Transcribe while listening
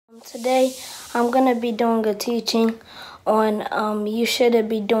Today, I'm going to be doing a teaching on you shouldn't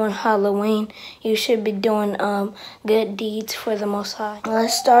be doing Halloween. You should be doing good deeds for the Most High.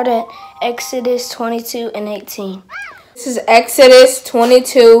 Let's start at Exodus 22 and 18. This is Exodus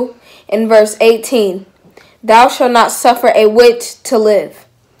 22 and verse 18. Thou shalt not suffer a witch to live.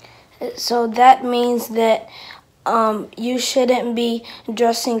 So that means that you shouldn't be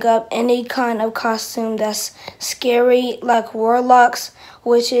dressing up any kind of costume that's scary, like warlocks,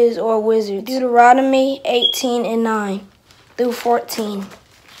 witches, or wizards. Deuteronomy 18 and 9 through 14.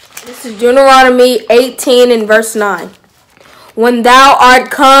 This is Deuteronomy 18 and verse 9. When thou art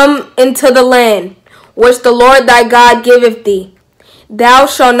come into the land which the Lord thy God giveth thee, thou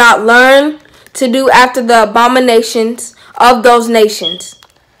shalt not learn to do after the abominations of those nations.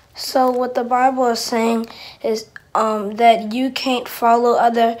 So what the Bible is saying is that you can't follow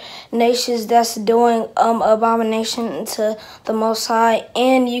other nations that's doing abomination to the Most High,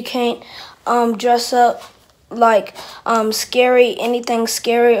 and you can't dress up like anything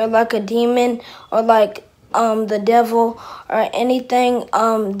scary, or like a demon, or like the devil, or anything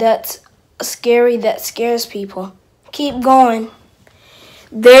that's scary that scares people. Keep going.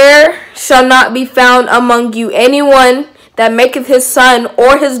 There shall not be found among you anyone that maketh his son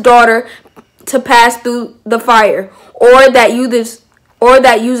or his daughter to pass through the fire, or that useth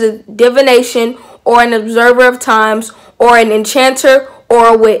divination, or an observer of times, or an enchanter, or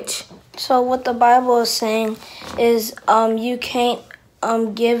a witch. So what the Bible is saying is you can't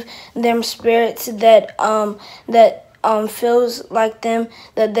give them spirits that feels like them,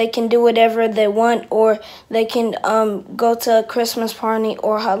 that they can do whatever they want, or they can go to a Christmas party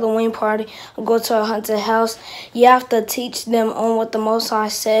or Halloween party, or go to a haunted house. You have to teach them on what the Most High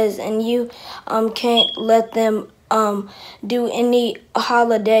says, and you can't let them do any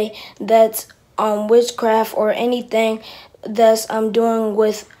holiday that's witchcraft, or anything that's doing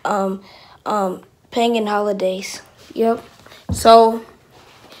with pagan holidays. Yep.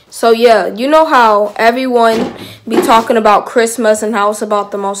 So yeah, you know how everyone be talking about Christmas and how it's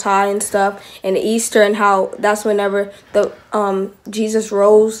about the Most High and stuff, and Easter and how that's whenever the Jesus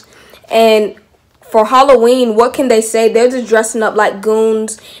rose. And for Halloween, what can they say? They're just dressing up like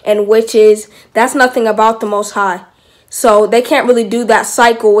goons and witches. That's nothing about the Most High. So they can't really do that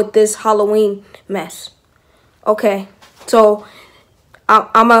cycle with this Halloween mess. Okay, so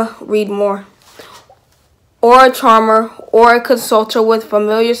I'm going to read more. Or a charmer, or a consulter with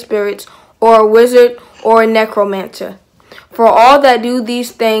familiar spirits, or a wizard, or a necromancer. For all that do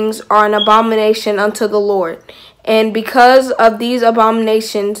these things are an abomination unto the Lord. And because of these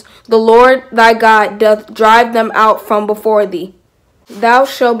abominations, the Lord thy God doth drive them out from before thee. Thou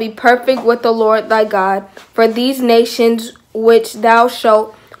shalt be perfect with the Lord thy God, for these nations which thou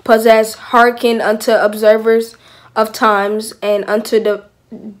shalt possess hearken unto observers of times, and unto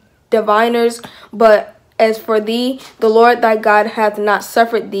diviners, but as for thee, the Lord thy God hath not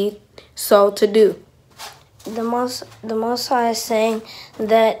suffered thee so to do. The Most High is saying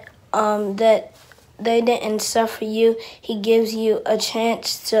that that they didn't suffer you. He gives you a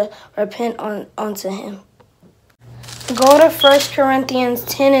chance to repent unto Him. Go to 1 Corinthians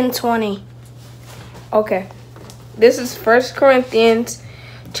 10 and 20. Okay. This is 1 Corinthians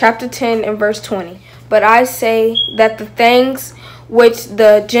chapter 10 and verse 20. But I say that the things which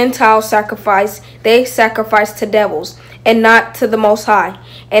the Gentiles sacrifice, they sacrifice to devils, and not to the Most High.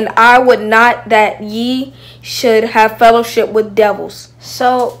 And I would not that ye should have fellowship with devils.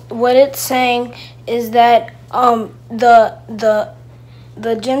 So what it's saying is that the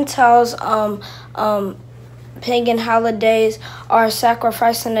Gentiles pagan holidays are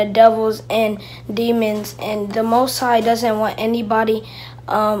sacrificing the devils and demons, and the Most High doesn't want anybody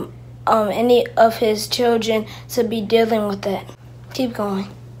any of His children to be dealing with that. Keep going.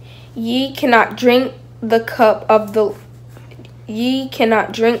 Ye cannot drink the cup of the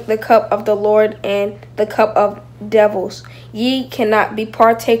Lord and the cup of devils. Ye cannot be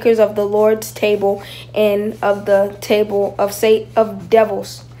partakers of the Lord's table and of the table of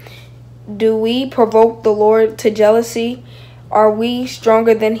devils. Do we provoke the Lord to jealousy? Are we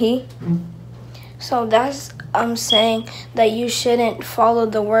stronger than He? So that's saying that you shouldn't follow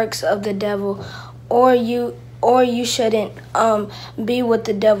the works of the devil, or you shouldn't be with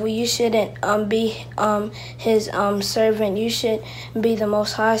the devil. You shouldn't be his servant. You should be the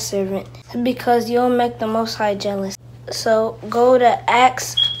Most High servant, because you'll make the Most High jealous. So go to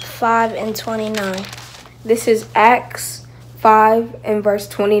Acts 5 and 29. This is Acts 5 and verse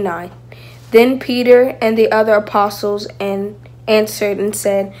 29. Then Peter and the other apostles answered and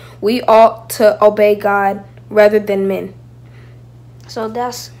said, we ought to obey God rather than men. So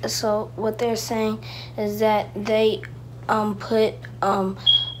what they're saying is that they put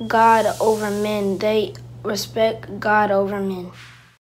God over men. They respect God over men.